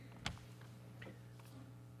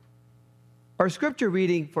Our scripture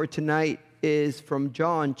reading for tonight is from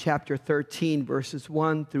John chapter 13, verses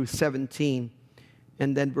 1 through 17,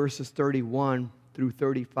 and then verses 31 through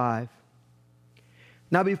 35.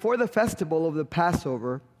 Now before the festival of the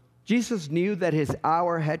Passover, Jesus knew that his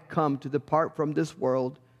hour had come to depart from this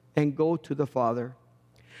world and go to the Father.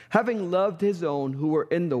 Having loved his own who were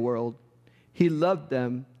in the world, he loved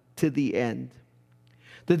them to the end.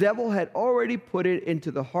 The devil had already put it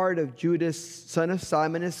into the heart of Judas, son of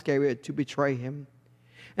Simon Iscariot, to betray him.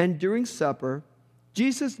 And during supper,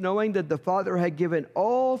 Jesus, knowing that the Father had given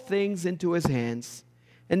all things into his hands,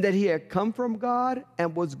 and that he had come from God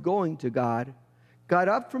and was going to God, got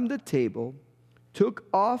up from the table, took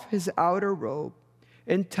off his outer robe,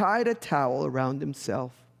 and tied a towel around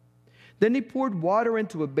himself. Then he poured water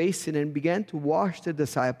into a basin and began to wash the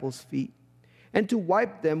disciples' feet, and to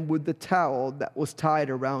wipe them with the towel that was tied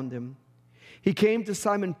around him. He came to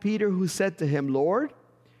Simon Peter, who said to him, "Lord,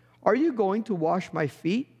 are you going to wash my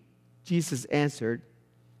feet?" Jesus answered,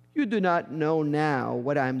 "You do not know now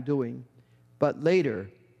what I am doing, but later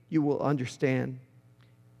you will understand."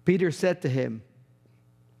 Peter said to him,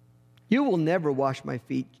 "You will never wash my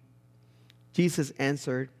feet." Jesus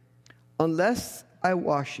answered, "Unless I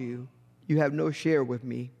wash you, you have no share with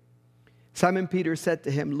me." Simon Peter said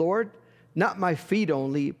to him, "Lord, not my feet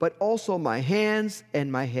only, but also my hands and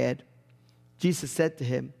my head." Jesus said to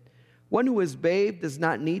him, "One who is bathed does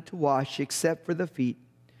not need to wash except for the feet,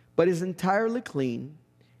 but is entirely clean,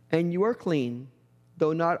 and you are clean,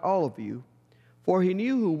 though not all of you." For he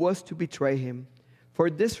knew who was to betray him. For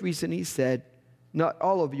this reason he said, "Not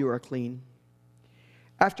all of you are clean."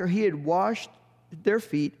 After he had washed their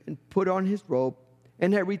feet and put on his robe,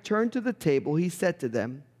 and had returned to the table, he said to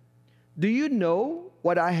them, "Do you know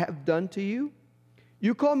what I have done to you?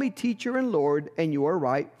 You call me teacher and Lord, and you are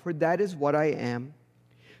right, for that is what I am.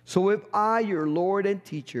 So if I, your Lord and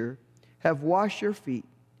teacher, have washed your feet,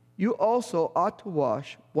 you also ought to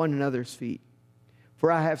wash one another's feet.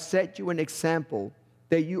 For I have set you an example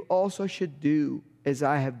that you also should do as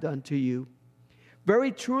I have done to you.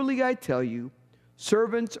 Very truly I tell you,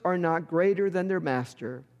 servants are not greater than their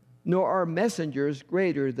master, nor are messengers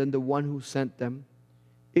greater than the one who sent them.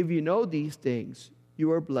 If you know these things, you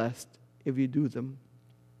are blessed if you do them."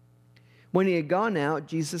 When he had gone out,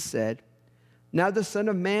 Jesus said, "Now the Son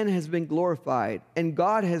of Man has been glorified, and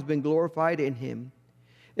God has been glorified in him.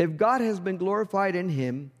 If God has been glorified in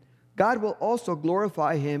him, God will also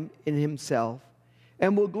glorify him in himself,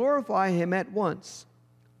 and will glorify him at once.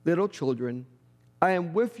 Little children, I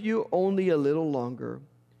am with you only a little longer.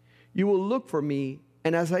 You will look for me,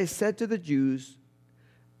 and as I said to the Jews,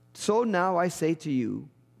 so now I say to you,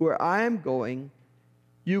 where I am going,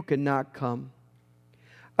 you cannot come.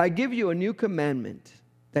 I give you a new commandment,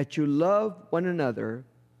 that you love one another,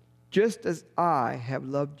 just as I have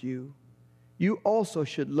loved you. You also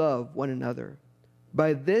should love one another.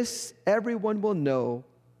 By this everyone will know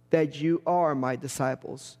that you are my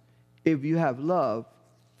disciples, if you have love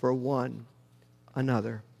for one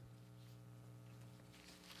another."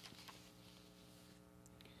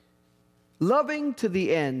 Loving to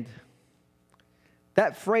the end.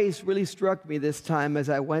 That phrase really struck me this time as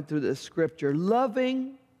I went through the scripture.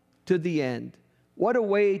 Loving to the end. What a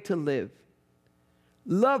way to live.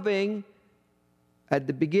 Loving at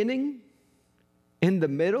the beginning, in the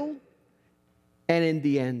middle, and in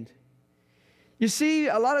the end. You see,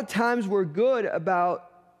 a lot of times we're good about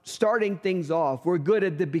starting things off. We're good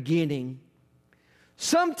at the beginning.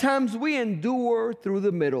 Sometimes we endure through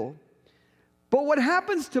the middle. But what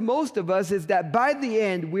happens to most of us is that by the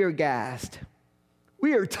end, we're gassed.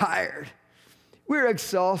 We are tired. We're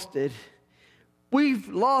exhausted. We've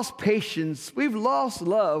lost patience. We've lost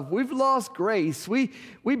love. We've lost grace. We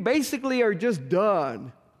basically are just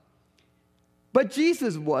done. But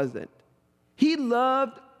Jesus wasn't. He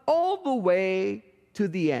loved all the way to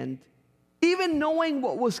the end. Even knowing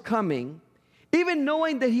what was coming. Even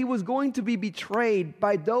knowing that he was going to be betrayed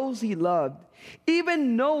by those he loved.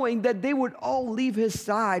 Even knowing that they would all leave his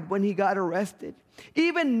side when he got arrested.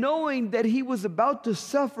 Even knowing that he was about to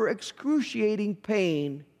suffer excruciating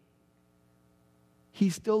pain, he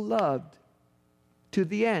still loved to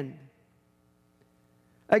the end.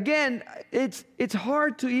 Again, it's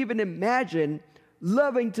hard to even imagine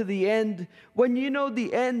loving to the end when you know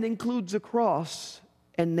the end includes a cross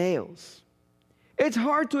and nails. It's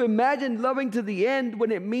hard to imagine loving to the end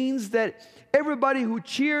when it means that everybody who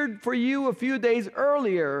cheered for you a few days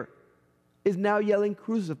earlier is now yelling,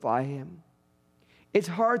 "Crucify him." It's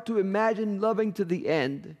hard to imagine loving to the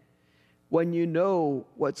end when you know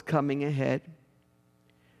what's coming ahead.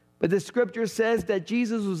 But the scripture says that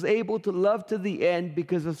Jesus was able to love to the end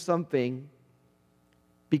because of something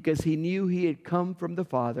because he knew he had come from the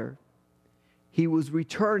Father. He was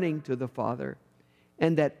returning to the Father,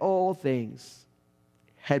 and that all things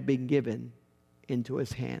had been given into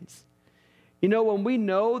his hands. You know, when we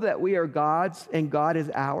know that we are God's and God is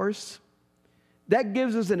ours, that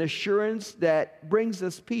gives us an assurance that brings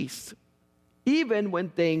us peace, even when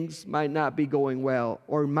things might not be going well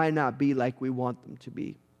or might not be like we want them to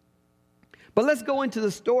be. But let's go into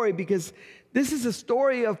the story, because this is a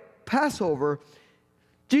story of Passover.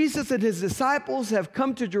 Jesus and his disciples have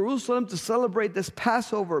come to Jerusalem to celebrate this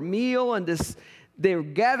Passover meal, and they're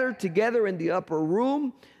gathered together in the upper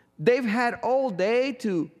room. They've had all day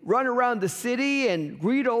to run around the city and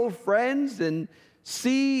greet old friends and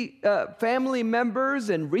see family members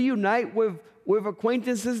and reunite with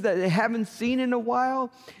acquaintances that they haven't seen in a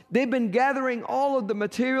while. They've been gathering all of the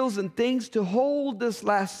materials and things to hold this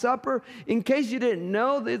Last Supper. In case you didn't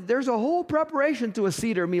know, there's a whole preparation to a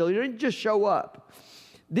Seder meal. You didn't just show up.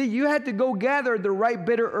 You had to go gather the right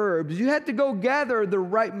bitter herbs. You had to go gather the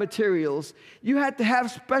right materials. You had to have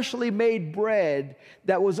specially made bread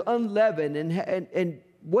that was unleavened and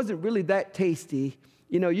wasn't really that tasty.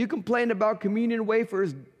 You know, you complain about communion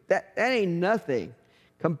wafers, that ain't nothing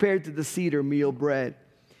compared to the Seder meal bread.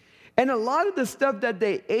 And a lot of the stuff that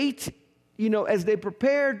they ate, you know, as they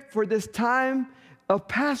prepared for this time of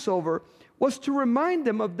Passover, was to remind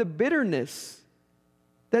them of the bitterness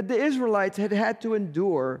that the Israelites had had to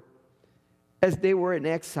endure as they were in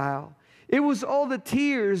exile. It was all the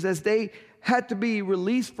tears as they had to be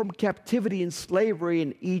released from captivity and slavery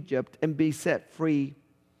in Egypt and be set free.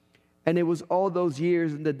 And it was all those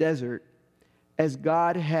years in the desert as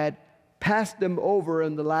God had passed them over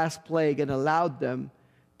in the last plague and allowed them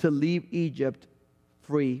to leave Egypt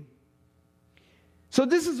free. So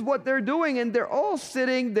this is what they're doing, and they're all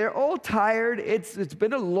sitting, they're all tired. It's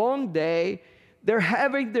been a long day. They're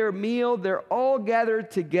having their meal. They're all gathered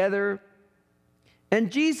together.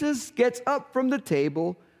 And Jesus gets up from the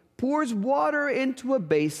table, pours water into a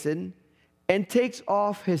basin, and takes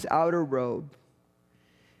off his outer robe.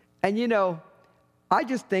 And you know, I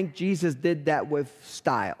just think Jesus did that with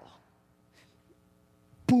style.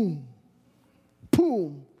 Boom,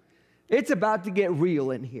 boom. It's about to get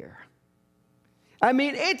real in here. I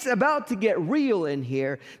mean, it's about to get real in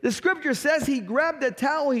here. The scripture says he grabbed a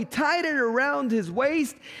towel, he tied it around his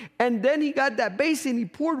waist, and then he got that basin, he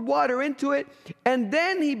poured water into it, and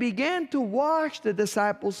then he began to wash the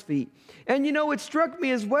disciples' feet. And you know, it struck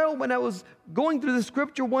me as well when I was going through the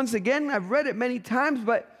scripture once again. I've read it many times,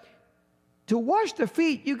 but to wash the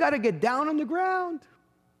feet, you got to get down on the ground.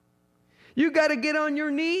 You got to get on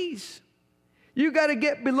your knees. You got to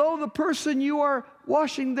get below the person you are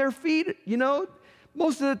washing their feet, you know.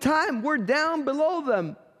 Most of the time, we're down below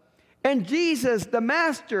them. And Jesus, the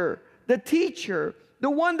master, the teacher, the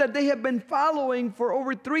one that they have been following for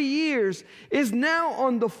over 3 years, is now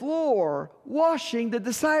on the floor washing the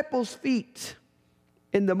disciples' feet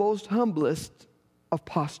in the most humblest of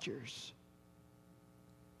postures.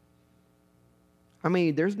 I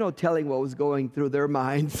mean, there's no telling what was going through their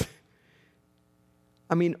minds.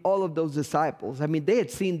 I mean, all of those disciples, I mean, they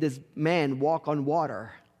had seen this man walk on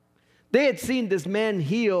water. They had seen this man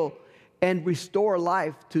heal and restore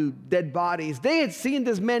life to dead bodies. They had seen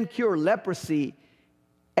this man cure leprosy.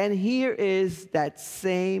 And here is that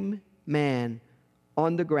same man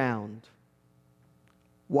on the ground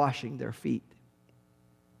washing their feet.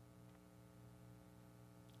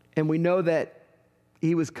 And we know that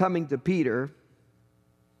he was coming to Peter.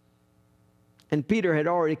 And Peter had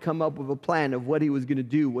already come up with a plan of what he was going to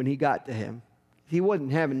do when he got to him. He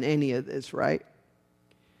wasn't having any of this, right?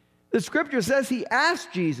 The scripture says he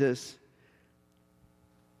asked Jesus,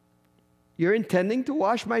 "You're intending to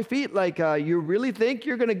wash my feet? Like, you really think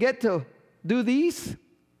you're going to get to do these?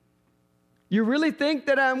 You really think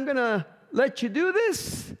that I'm going to let you do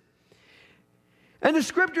this?" And the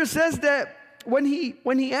scripture says that when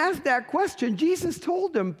he asked that question, Jesus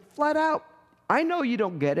told him flat out, "I know you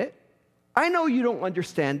don't get it. I know you don't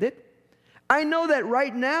understand it. I know that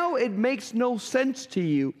right now it makes no sense to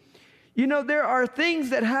you. You know, there are things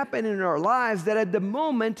that happen in our lives that at the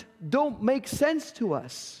moment don't make sense to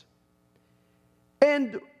us.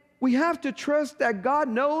 And we have to trust that God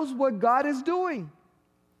knows what God is doing."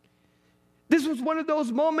 This was one of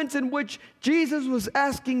those moments in which Jesus was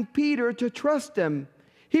asking Peter to trust him.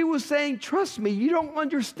 He was saying, "Trust me, you don't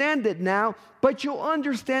understand it now, but you'll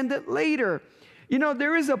understand it later." You know,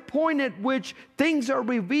 there is a point at which things are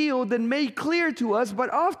revealed and made clear to us, but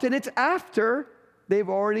often it's after they've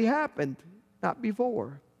already happened, not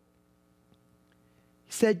before.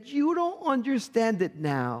 He said, "You don't understand it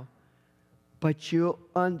now, but you'll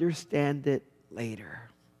understand it later."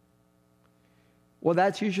 Well,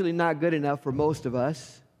 that's usually not good enough for most of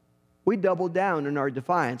us. We double down in our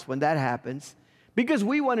defiance when that happens because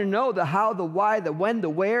we want to know the how, the why, the when, the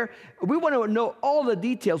where. We want to know all the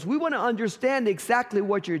details. We want to understand exactly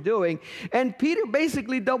what you're doing. And Peter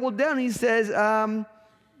basically doubled down. He says,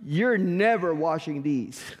 you're never washing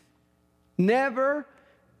these. Never,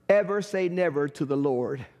 ever say never to the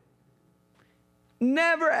Lord.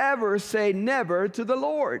 Never, ever say never to the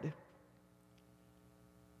Lord.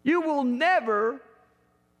 You will never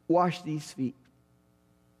wash these feet.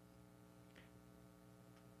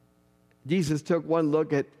 Jesus took one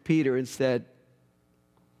look at Peter and said,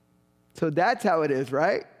 so that's how it is,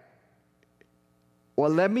 right?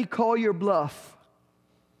 Well, let me call your bluff.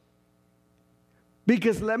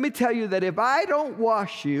 Because let me tell you that if I don't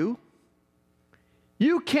wash you,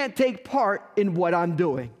 you can't take part in what I'm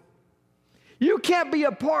doing. You can't be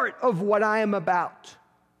a part of what I am about.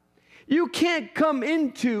 You can't come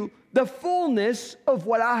into the fullness of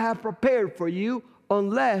what I have prepared for you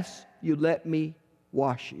unless you let me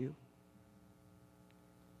wash you.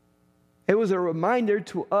 It was a reminder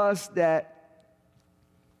to us that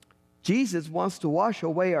Jesus wants to wash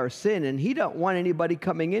away our sin, and he don't want anybody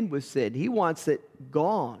coming in with sin. He wants it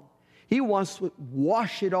gone. He wants to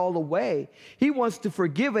wash it all away. He wants to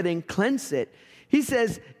forgive it and cleanse it. He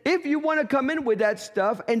says, if you want to come in with that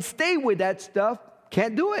stuff and stay with that stuff,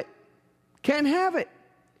 can't do it. Can't have it.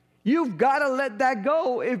 You've got to let that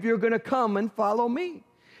go if you're going to come and follow me.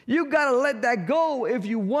 You've got to let that go if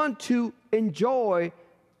you want to enjoy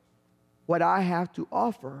what I have to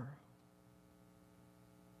offer.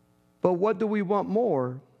 But what do we want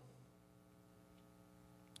more?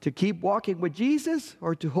 To keep walking with Jesus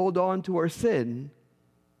or to hold on to our sin?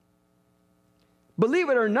 Believe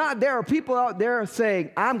it or not, there are people out there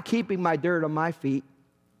saying, I'm keeping my dirt on my feet.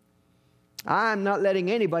 I'm not letting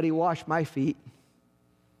anybody wash my feet.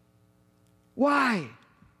 Why?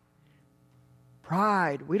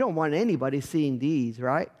 Pride. We don't want anybody seeing these,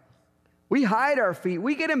 right? We hide our feet.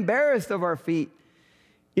 We get embarrassed of our feet.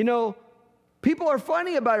 You know, people are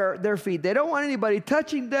funny about their feet. They don't want anybody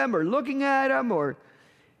touching them or looking at them.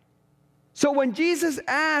 So when Jesus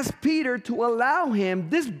asked Peter to allow him,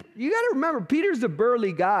 you got to remember, Peter's a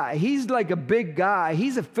burly guy. He's like a big guy.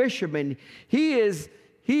 He's a fisherman. He is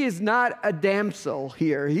not a damsel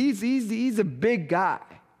here. He's a big guy.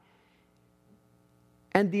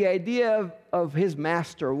 And the idea of his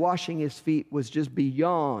master washing his feet was just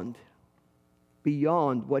beyond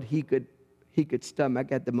what he could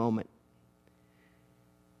stomach at the moment.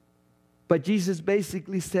 But Jesus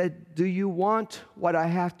basically said, do you want what I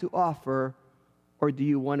have to offer, or do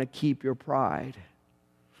you want to keep your pride?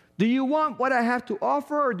 Do you want what I have to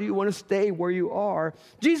offer, or do you want to stay where you are?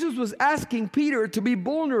 Jesus was asking Peter to be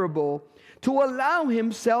vulnerable, to allow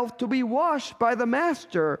himself to be washed by the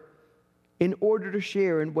Master in order to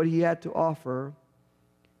share in what he had to offer.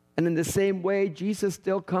 And in the same way, Jesus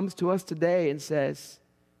still comes to us today and says,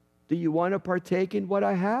 do you want to partake in what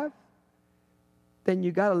I have? Then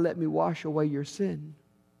you got to let me wash away your sin.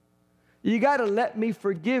 You got to let me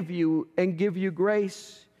forgive you and give you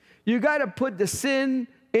grace. You got to put the sin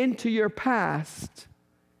into your past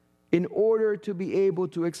in order to be able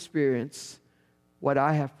to experience what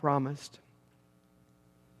I have promised.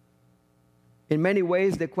 In many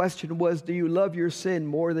ways, the question was, do you love your sin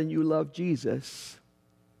more than you love Jesus?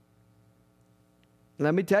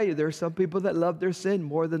 Let me tell you, there are some people that love their sin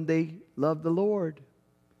more than they love the Lord.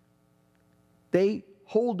 They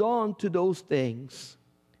hold on to those things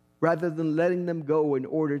rather than letting them go in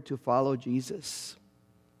order to follow Jesus.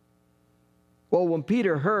 Well, when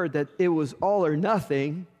Peter heard that it was all or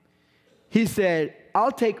nothing, he said,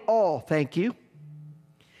 I'll take all, thank you.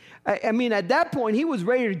 I mean, at that point, he was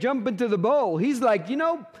ready to jump into the bowl. He's like,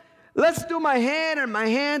 let's do my hand and my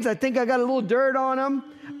hands. I think I got a little dirt on them.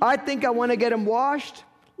 I think I want to get them washed.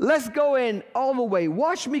 Let's go in all the way.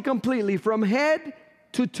 Wash me completely from head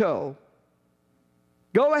to toe.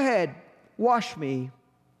 Go ahead, wash me.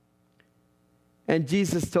 And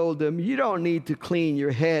Jesus told him, you don't need to clean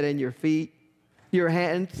your head and your feet, your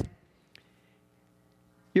hands.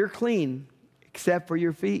 You're clean except for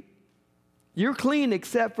your feet. You're clean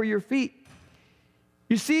except for your feet.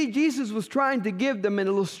 You see, Jesus was trying to give them an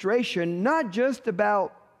illustration, not just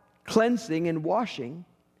about cleansing and washing.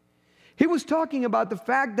 He was talking about the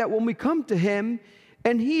fact that when we come to him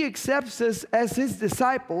and he accepts us as his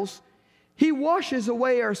disciples, he washes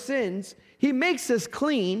away our sins. He makes us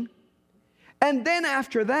clean. And then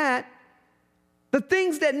after that, the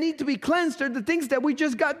things that need to be cleansed are the things that we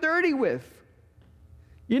just got dirty with.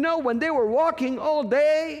 When they were walking all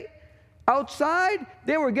day outside,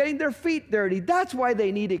 they were getting their feet dirty. That's why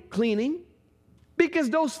they needed cleaning.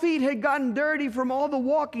 because those feet had gotten dirty from all the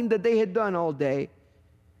walking that they had done all day.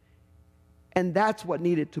 And that's what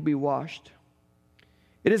needed to be washed.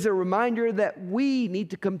 It is a reminder that we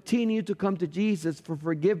need to continue to come to Jesus for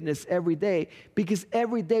forgiveness every day, because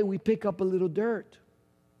every day we pick up a little dirt.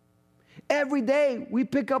 Every day we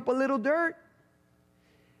pick up a little dirt.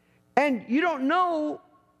 And you don't know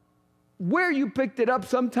where you picked it up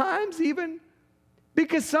sometimes even,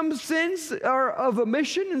 because some sins are of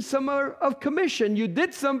omission and some are of commission. You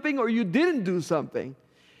did something or you didn't do something.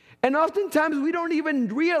 And oftentimes we don't even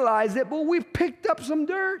realize it, but we've picked up some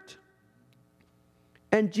dirt.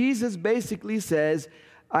 And Jesus basically says,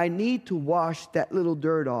 I need to wash that little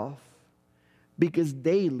dirt off, because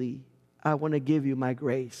daily I want to give you my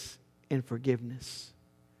grace and forgiveness.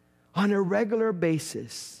 On a regular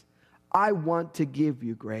basis, I want to give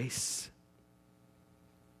you grace.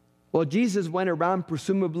 Well, Jesus went around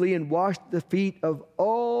presumably and washed the feet of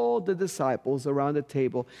all the disciples around the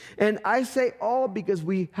table. And I say all because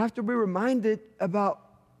we have to be reminded about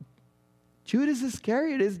Judas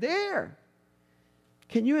Iscariot is there.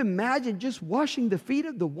 Can you imagine just washing the feet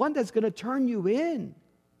of the one that's going to turn you in?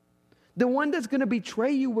 The one that's going to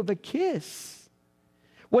betray you with a kiss.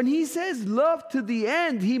 When he says love to the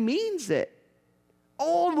end, he means it.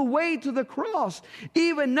 All the way to the cross.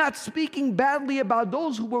 Even not speaking badly about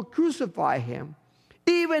those who will crucify him.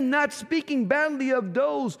 Even not speaking badly of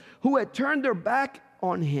those who had turned their back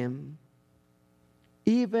on him.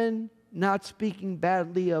 Even not speaking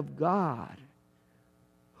badly of God,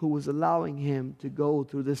 who was allowing him to go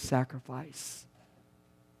through this sacrifice.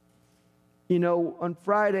 You know, on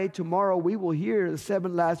Friday, tomorrow, we will hear the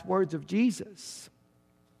 7 last words of Jesus.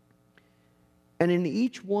 And in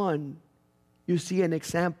each one, you see an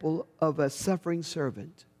example of a suffering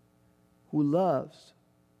servant who loves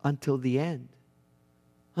until the end,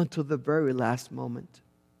 until the very last moment.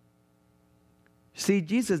 See,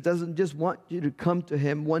 Jesus doesn't just want you to come to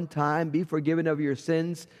him one time, be forgiven of your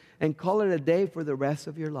sins, and call it a day for the rest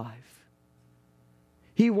of your life.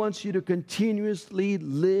 He wants you to continuously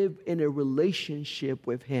live in a relationship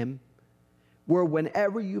with him, where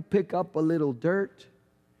whenever you pick up a little dirt,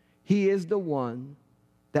 he is the one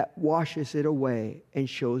that washes it away and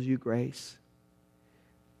shows you grace.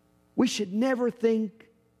 We should never think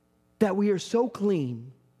that we are so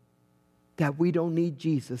clean that we don't need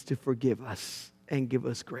Jesus to forgive us and give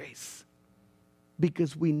us grace,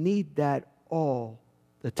 because we need that all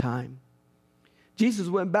the time. Jesus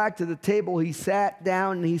went back to the table. He sat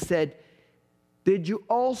down and he said, did you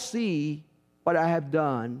all see what I have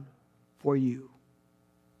done for you?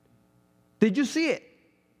 Did you see it?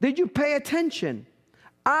 Did you pay attention?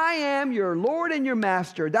 I am your Lord and your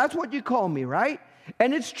master. That's what you call me, right?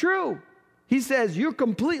 And it's true. He says, you're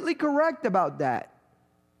completely correct about that.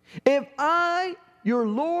 If I, your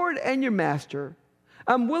Lord and your master,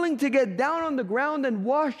 I'm willing to get down on the ground and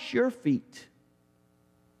wash your feet,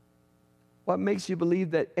 what makes you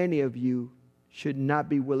believe that any of you should not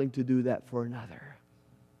be willing to do that for another?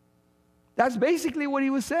 That's basically what he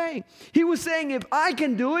was saying. He was saying, if I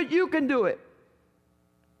can do it, you can do it.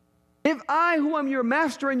 If I, who am your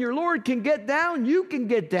master and your Lord, can get down, you can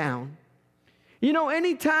get down. You know,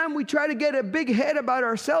 anytime we try to get a big head about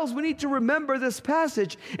ourselves, we need to remember this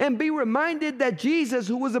passage and be reminded that Jesus,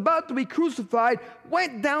 who was about to be crucified,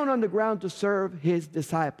 went down on the ground to serve his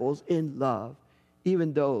disciples in love,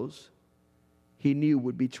 even those he knew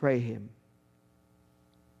would betray him.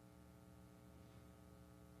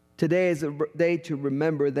 Today is a day to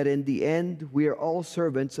remember that in the end, we are all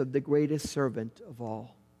servants of the greatest servant of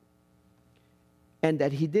all. And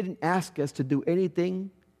that he didn't ask us to do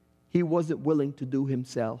anything he wasn't willing to do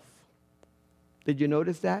himself. Did you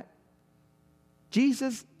notice that?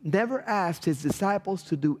 Jesus never asked his disciples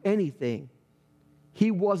to do anything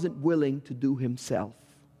he wasn't willing to do himself.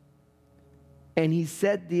 And he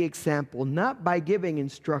set the example not by giving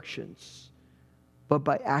instructions, but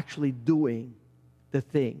by actually doing the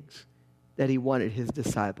things that he wanted his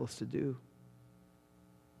disciples to do.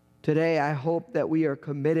 Today, I hope that we are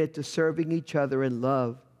committed to serving each other in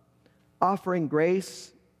love, offering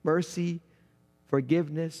grace, mercy,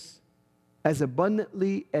 forgiveness, as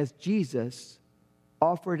abundantly as Jesus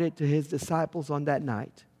offered it to his disciples on that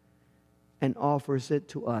night and offers it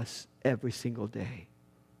to us every single day.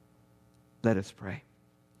 Let us pray.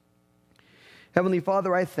 Heavenly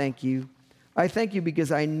Father, I thank you. I thank you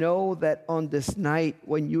because I know that on this night,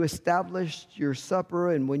 when you established your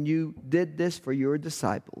supper and when you did this for your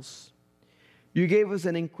disciples, you gave us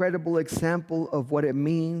an incredible example of what it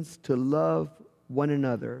means to love one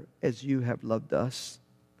another as you have loved us.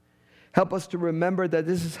 Help us to remember that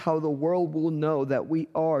this is how the world will know that we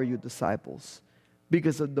are your disciples,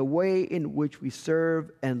 because of the way in which we serve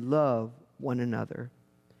and love one another.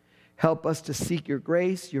 Help us to seek your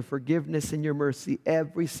grace, your forgiveness, and your mercy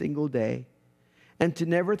every single day, and to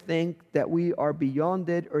never think that we are beyond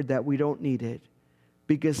it or that we don't need it,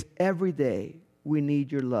 because every day we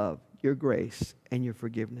need your love, your grace, and your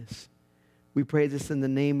forgiveness. We pray this in the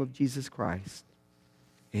name of Jesus Christ.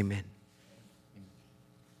 Amen.